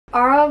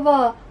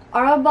Herbivore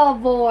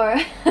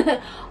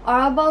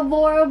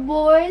Herbivore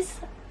boys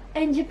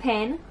in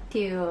Japan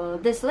to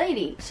this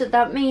lady. So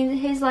that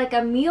means he's like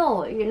a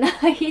mule, you know.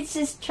 He's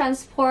just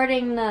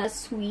transporting the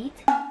sweet.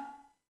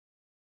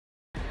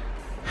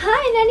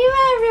 Hi,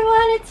 anyway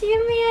everyone, it's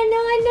Yumi.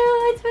 I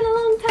know, it's been a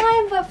long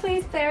time, but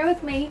please bear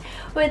with me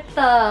with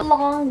the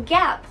long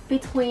gap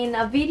between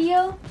a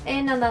video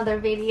and another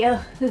video.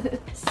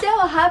 So,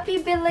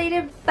 happy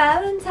belated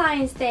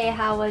Valentine's Day.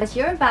 How was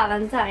your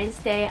Valentine's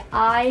Day?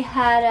 I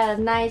had a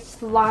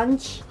nice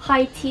lunch,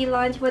 high tea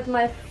lunch with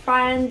my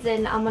friends,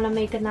 and I'm gonna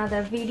make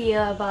another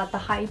video about the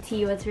high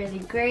tea. It was really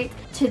great.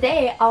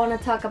 Today, I want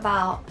to talk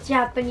about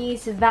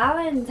Japanese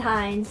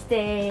Valentine's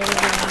Day,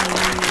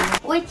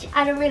 which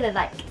I don't really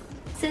like.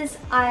 Since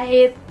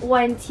I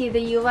went to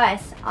the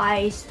US,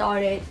 I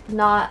started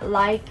not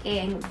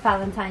liking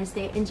Valentine's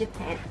Day in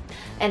Japan,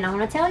 and I'm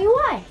gonna tell you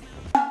why.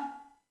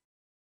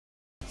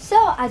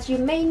 So, as you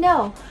may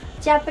know,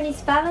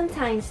 Japanese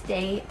Valentine's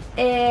Day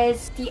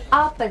is the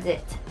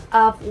opposite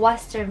of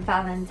Western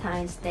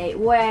Valentine's Day,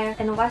 where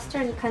in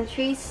Western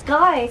countries,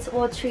 guys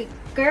will treat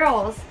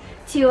girls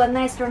to a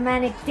nice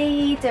romantic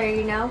date, or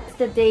you know,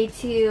 the day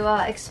to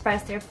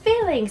express their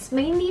feelings,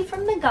 mainly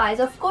from the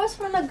guys. Of course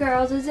from the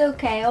girls is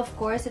okay, of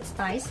course it's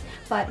nice,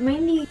 but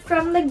mainly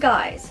from the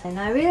guys, and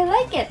I really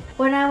like it.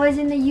 When I was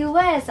in the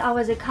US, I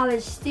was a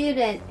college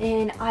student,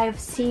 and I've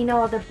seen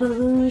all the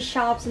balloon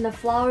shops and the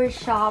flower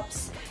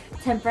shops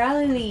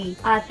temporarily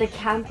at the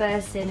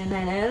campus, and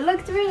it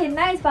looked really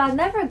nice, but I've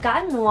never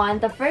gotten one.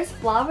 The first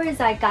flowers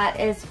I got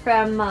is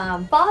from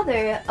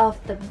father of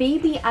the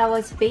baby I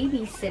was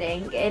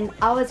babysitting, and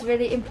I was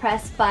really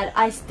impressed, but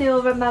I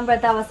still remember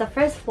that was the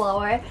first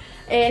flower,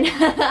 and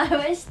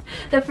I wish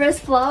the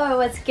first flower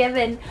was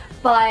given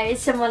by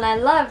someone I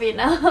love, you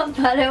know,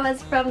 but it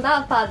was from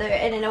that father,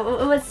 and it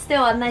was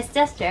still a nice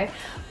gesture,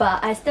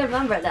 but I still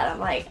remember that. I'm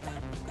like,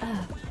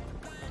 ugh.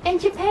 In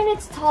Japan,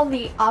 it's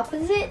totally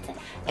opposite,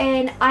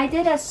 and I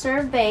did a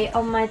survey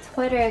on my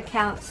Twitter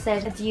account,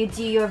 said, do you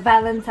do your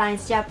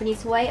Valentine's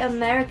Japanese way,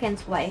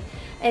 American's way?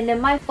 And then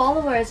my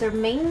followers are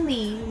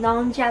mainly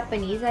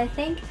non-Japanese, I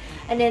think,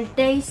 and then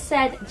they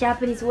said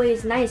Japanese way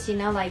is nice, you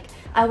know, like,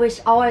 I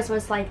wish ours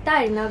was like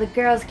that, you know, the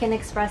girls can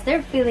express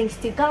their feelings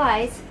to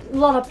guys. A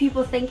lot of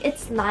people think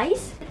it's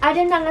nice. I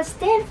didn't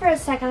understand for a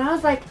second. I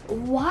was like,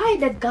 why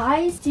the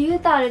guys do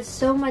that? It's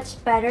so much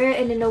better,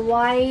 and then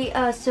why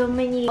so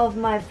many of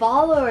my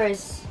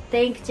followers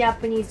think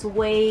Japanese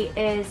way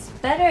is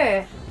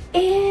better?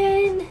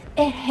 And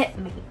it hit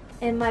me.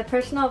 In my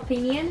personal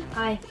opinion,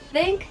 I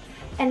think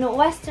in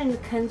Western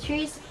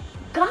countries,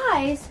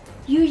 guys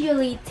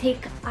usually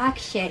take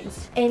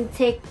actions and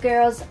take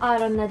girls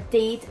out on a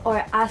date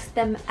or ask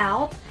them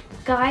out.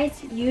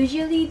 Guys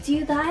usually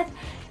do that.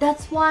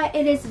 That's why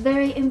it is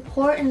very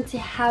important to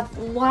have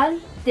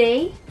one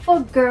day for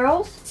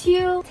girls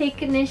to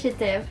take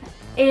initiative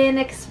and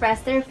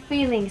express their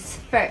feelings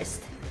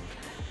first.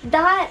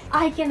 That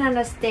I can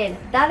understand.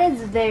 That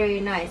is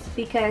very nice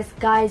because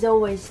guys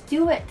always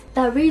do it.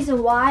 The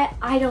reason why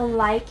I don't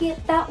like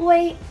it that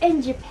way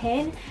in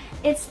Japan,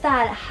 it's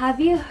that, have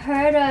you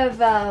heard of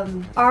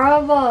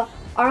Herbivore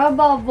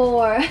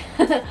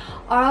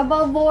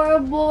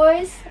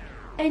boys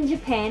in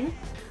Japan?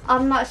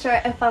 I'm not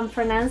sure if I'm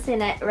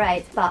pronouncing it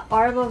right, but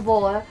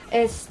herbivore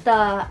is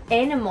the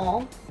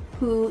animal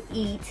who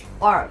eat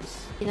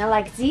herbs. You know,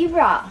 like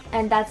zebra,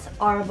 and that's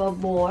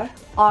herbivore.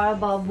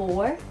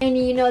 And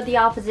you know the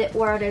opposite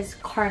word is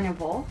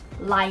carnivore.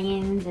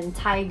 Lions and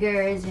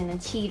tigers and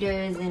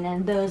cheetahs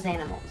and those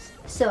animals.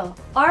 So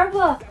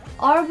herbivore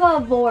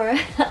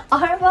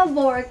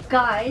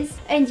guys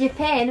in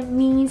Japan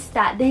means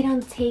that they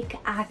don't take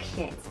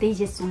actions. They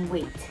just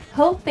wait,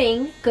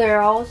 hoping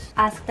girls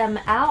ask them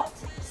out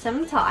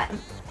sometime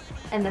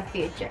in the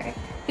future.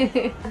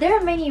 There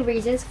are many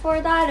reasons for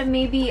that, and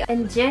maybe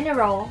in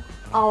general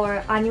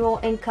our annual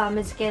income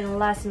is getting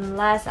less and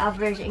less.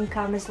 Average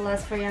income is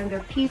less for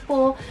younger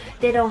people.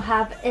 They don't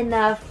have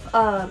enough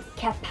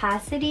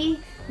capacity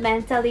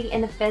mentally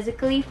and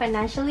physically,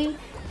 financially,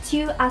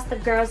 to ask the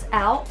girls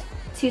out,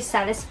 to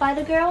satisfy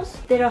the girls.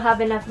 They don't have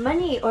enough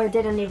money, or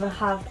they don't even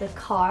have the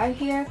car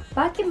here.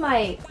 Back in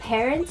my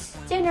parents'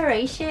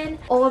 generation,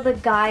 all the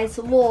guys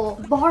will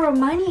borrow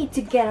money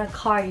to get a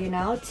car, you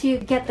know, to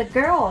get the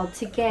girl,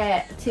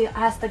 to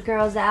ask the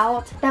girls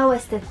out. That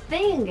was the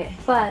thing.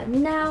 But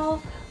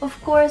now, of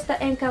course, the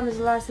income is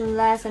less and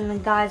less, and the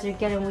guys are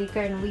getting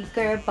weaker and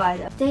weaker,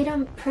 but they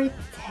don't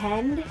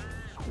pretend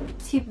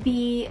to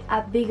be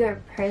a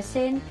bigger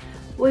person,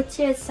 which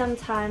is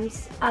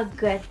sometimes a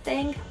good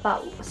thing,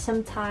 but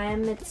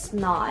sometimes it's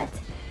not,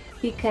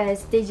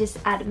 because they just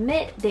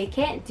admit they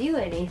can't do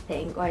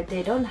anything or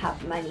they don't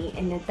have money,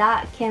 and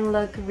that can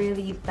look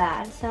really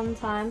bad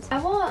sometimes. I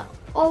want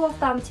all of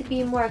them to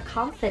be more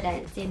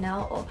confident, you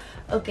know.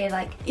 Okay,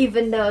 like,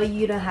 even though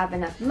you don't have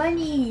enough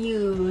money,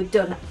 you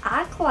don't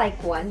act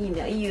like one, you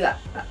know, you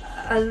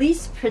at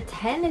least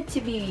pretend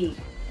to be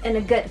in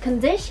a good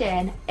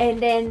condition, and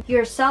then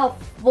yourself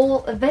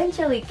will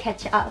eventually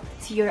catch up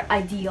to your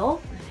ideal.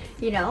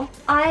 you know?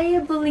 I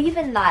believe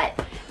in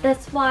that.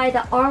 That's why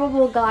the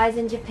honorable guys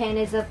in Japan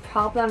is a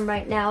problem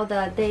right now,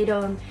 that they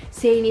don't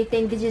say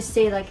anything. They just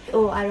say like,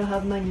 oh, I don't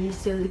have money,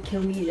 so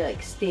can we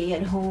like stay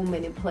at home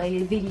and then play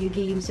video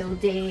games all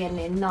day and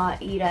then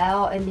not eat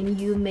out, and then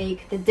you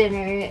make the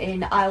dinner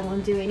and I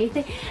won't do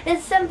anything.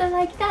 It's something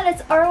like that.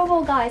 It's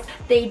honorable guys.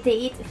 They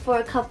date for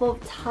a couple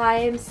of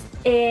times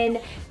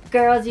and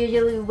girls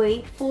usually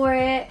wait for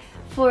it,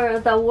 for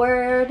the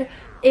word,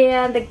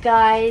 and the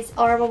guys,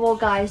 honorable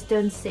guys,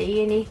 don't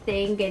say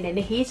anything, and then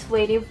he's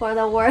waiting for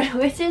the word,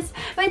 which is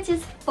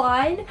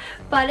fine,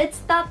 but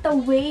it's not the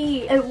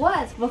way it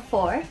was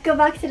before. Go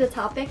back to the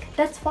topic.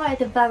 That's why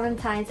the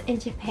Valentine's in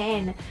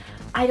Japan,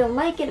 I don't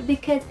like it,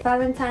 because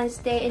Valentine's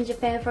Day in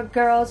Japan for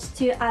girls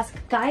to ask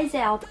guys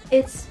out,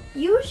 it's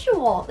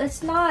usual.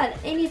 It's not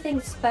anything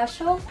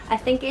special. I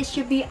think it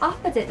should be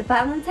opposite.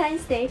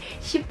 Valentine's Day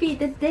should be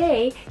the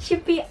day,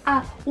 should be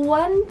a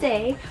one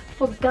day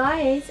for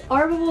guys,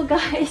 honorable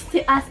guys,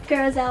 to ask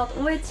girls out,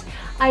 which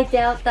I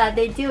doubt that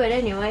they do it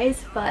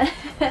anyways, but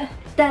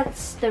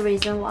that's the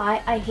reason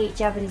why I hate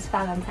Japanese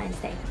Valentine's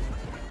Day.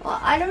 Well,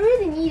 I don't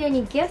really need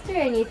any gift or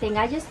anything.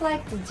 I just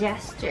like the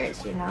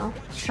gestures, you know.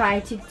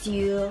 Try to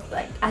do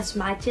like as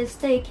much as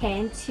they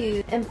can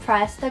to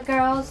impress the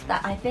girls.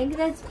 That I think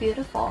that's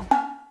beautiful.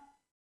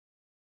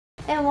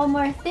 And one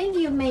more thing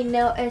you may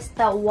know is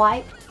the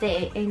White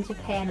Day in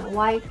Japan.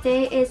 White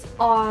Day is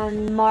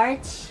on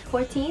March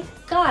 14th.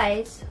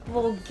 Guys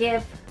will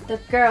give the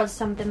girls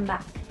something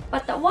back.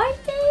 But the White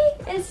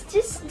Day is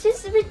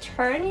just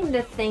returning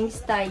the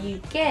things that you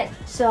get.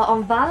 So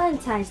on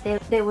Valentine's Day,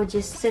 they will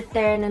just sit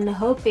there and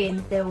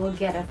hoping they will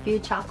get a few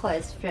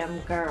chocolates from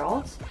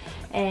girls.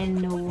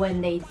 And when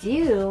they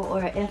do,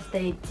 or if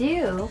they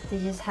do, they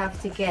just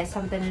have to get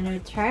something in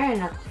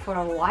return for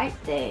a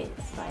White Day.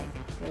 It's like,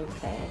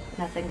 okay,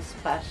 nothing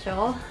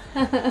special.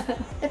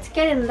 It's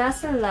getting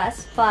less and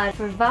less, but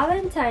for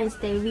Valentine's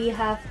Day, we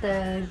have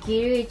the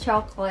giri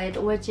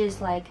chocolate, which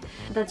is like,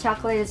 the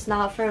chocolate is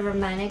not for a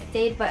romantic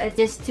date, but it's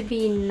just to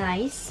be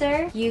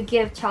nicer. You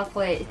give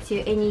chocolate to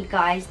any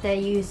guys that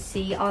you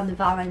see on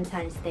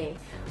Valentine's Day.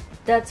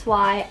 That's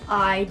why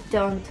I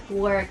don't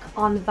work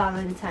on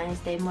Valentine's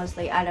Day.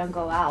 Mostly I don't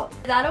go out.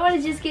 I don't want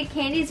to just get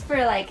candies for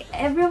like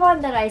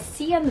everyone that I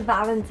see on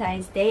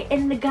Valentine's Day,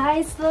 and the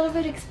guys a little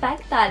bit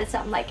expect that. So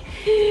I'm like,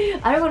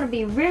 I don't want to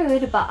be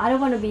rude, but I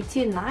don't want to be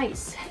too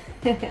nice.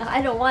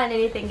 I don't want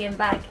anything in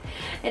back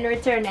in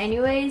return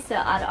anyway, so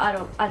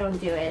I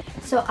don't do it.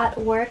 So at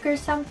work or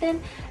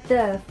something,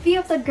 the few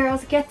of the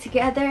girls get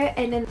together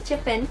and then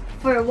chip in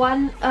for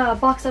one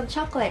box of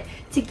chocolate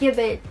to give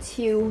it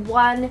to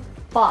one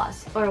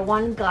boss or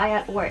one guy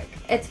at work.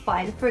 It's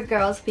fine for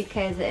girls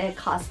because it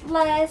costs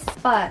less,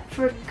 but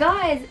for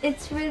guys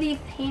it's really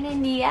pain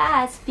in the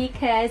ass,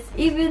 because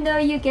even though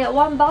you get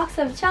one box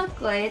of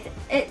chocolate,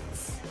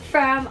 it's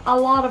from a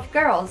lot of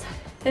girls.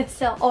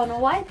 So on a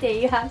White Day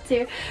you have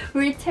to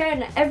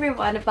return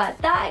everyone, but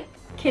that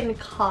can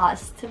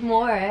cost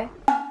more.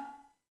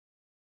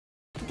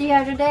 The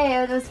other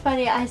day, it was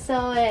funny, I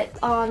saw it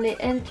on the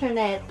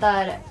internet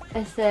that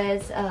it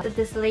says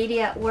this lady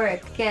at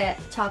work get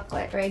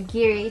chocolate, or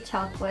giri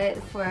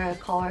chocolate, for a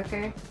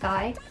coworker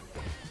guy,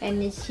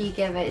 and then she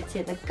gave it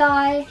to the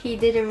guy. He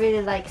didn't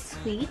really like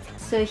sweet,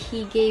 so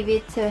he gave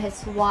it to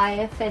his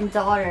wife and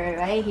daughter,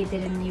 right? He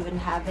didn't even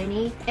have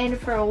any. And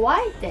for a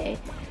White Day,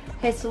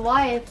 his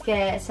wife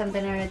gets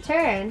something in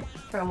return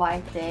for a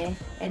White Day,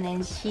 and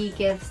then she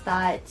gives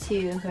that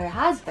to her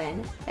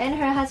husband, and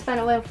her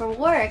husband went for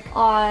work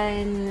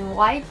on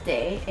White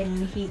Day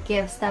and he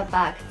gives that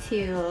back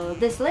to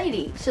this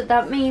lady. So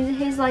that means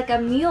he's like a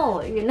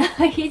mule, you know.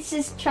 He's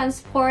just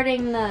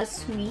transporting the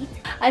sweet.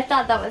 I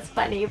thought that was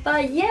funny.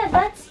 But yeah,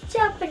 that's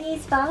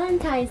Japanese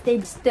Valentine's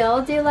Day.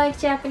 Still do you like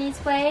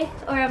Japanese way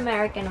or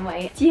American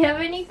way? Do you have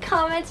any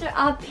comments or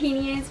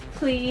opinions?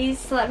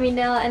 Please let me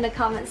know in the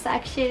comment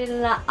section,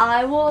 and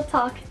I will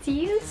talk to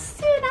you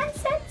soon. I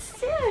said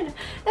soon.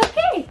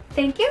 Okay,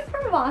 thank you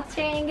for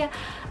watching.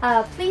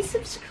 Please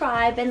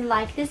subscribe and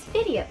like this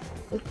video.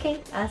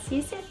 Okay, I'll see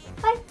you soon.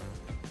 Bye.